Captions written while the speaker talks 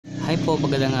po,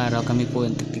 magandang araw. Kami po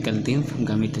ang technical team from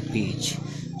Gamit.ph.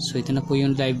 So ito na po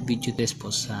yung live video test po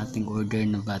sa ating order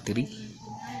na battery.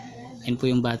 Ayan po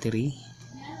yung battery.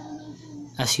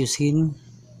 As you seen,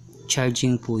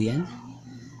 charging po yan.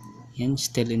 Yan,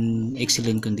 still in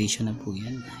excellent condition na po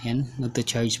yan. Ayan,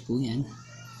 nagta-charge po yan.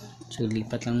 So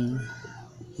lipat lang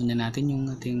muna natin yung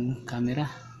ating camera.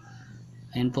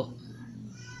 Ayan po,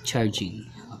 charging.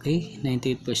 Okay,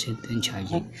 98% in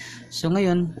charging. So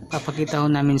ngayon, papakita ko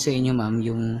namin sa inyo ma'am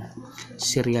yung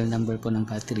serial number po ng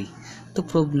battery to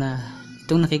prove na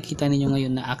itong nakikita ninyo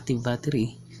ngayon na active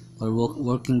battery or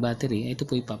working battery, ito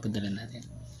po ipapadala natin.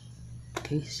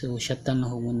 Okay, so shutdown na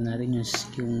ho muna natin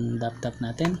yung laptop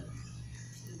natin.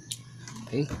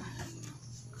 Okay.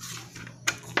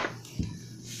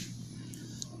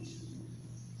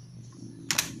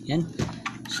 Yan.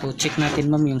 So check natin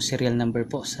ma'am yung serial number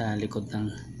po sa likod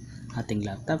ng ating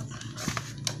laptop.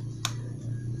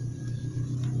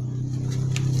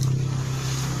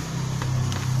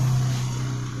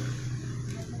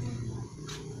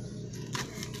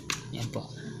 Yan po.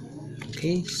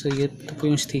 Okay, so ito po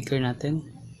yung sticker natin.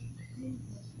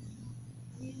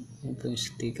 Yan po yung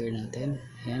sticker natin.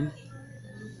 Yan.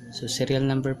 So serial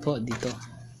number po dito.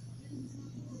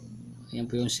 Yan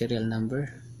po yung serial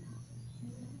number.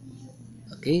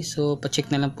 Okay, so pa-check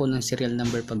na lang po ng serial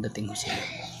number pagdating ko siya.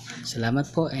 Salamat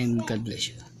po and God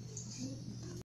bless you.